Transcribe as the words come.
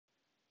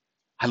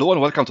Hello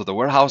and welcome to the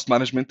Warehouse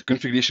Management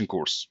Configuration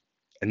course.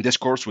 In this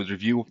course, we'll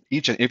review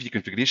each and every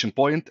configuration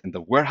point in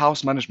the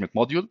Warehouse Management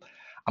module.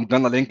 I'm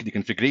going to link the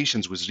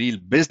configurations with real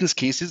business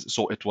cases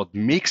so it would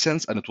make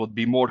sense and it would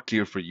be more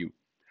clear for you.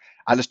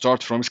 I'll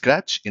start from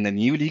scratch in a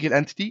new legal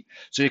entity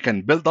so you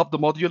can build up the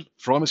module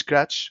from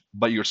scratch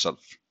by yourself.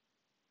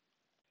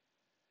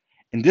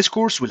 In this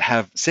course, we'll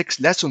have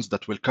 6 lessons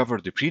that will cover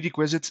the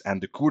prerequisites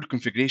and the core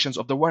configurations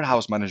of the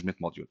Warehouse Management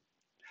module.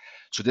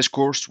 So this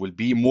course will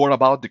be more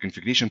about the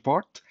configuration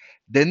part.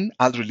 Then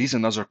I'll release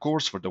another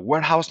course for the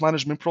warehouse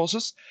management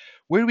process,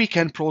 where we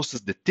can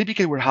process the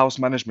typical warehouse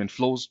management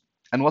flows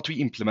and what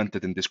we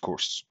implemented in this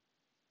course.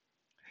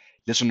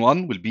 Lesson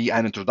 1 will be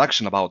an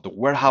introduction about the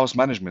warehouse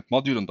management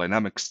module in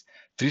Dynamics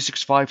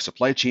 365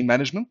 supply chain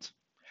management.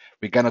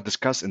 We're going to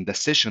discuss in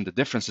this session the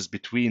differences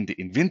between the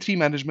inventory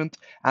management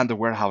and the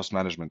warehouse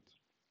management.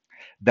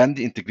 Then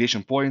the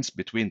integration points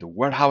between the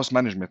warehouse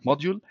management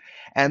module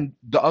and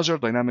the other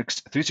Dynamics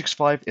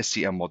 365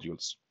 SCM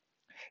modules.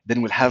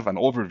 Then we'll have an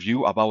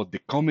overview about the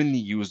commonly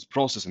used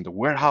process in the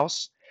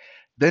warehouse.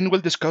 Then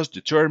we'll discuss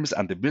the terms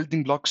and the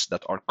building blocks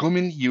that are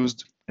commonly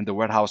used in the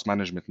warehouse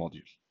management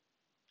module.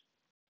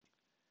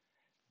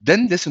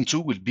 Then lesson 2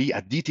 will be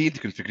a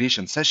detailed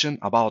configuration session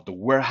about the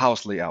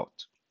warehouse layout.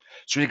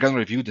 So we're going to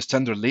review the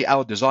standard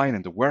layout design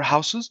in the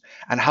warehouses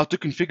and how to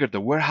configure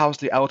the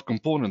warehouse layout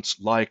components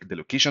like the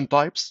location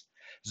types,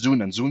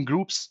 zone and zone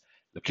groups,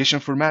 location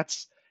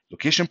formats,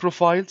 location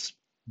profiles,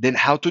 then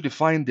how to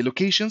define the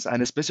locations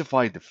and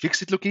specify the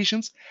fixed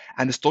locations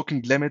and the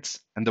stocking limits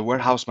in the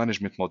warehouse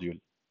management module.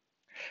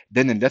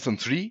 Then in lesson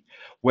 3,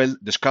 we'll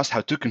discuss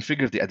how to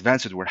configure the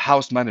advanced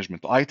warehouse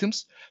management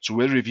items. So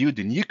we'll review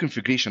the new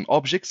configuration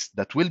objects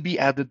that will be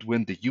added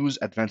when the use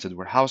advanced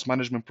warehouse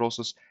management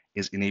process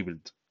is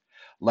enabled,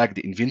 like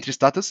the inventory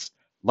status,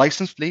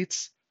 license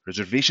plates,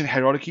 reservation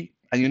hierarchy,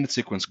 and unit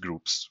sequence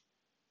groups.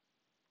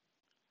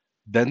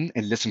 Then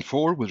in lesson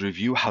 4, we'll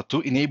review how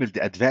to enable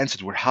the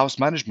advanced warehouse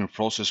management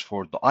process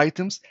for the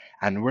items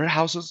and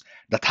warehouses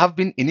that have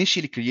been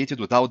initially created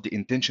without the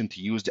intention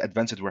to use the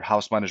advanced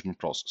warehouse management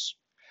process.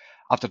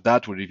 After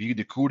that, we'll review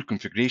the core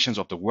configurations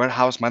of the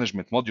warehouse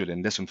management module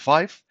in lesson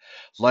 5,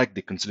 like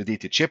the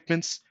consolidated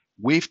shipments,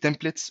 wave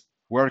templates,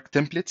 work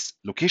templates,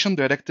 location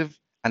directive,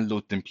 and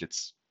load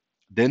templates.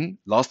 Then,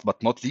 last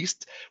but not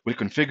least, we'll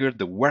configure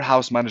the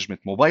warehouse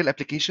management mobile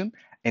application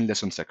in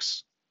lesson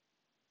 6.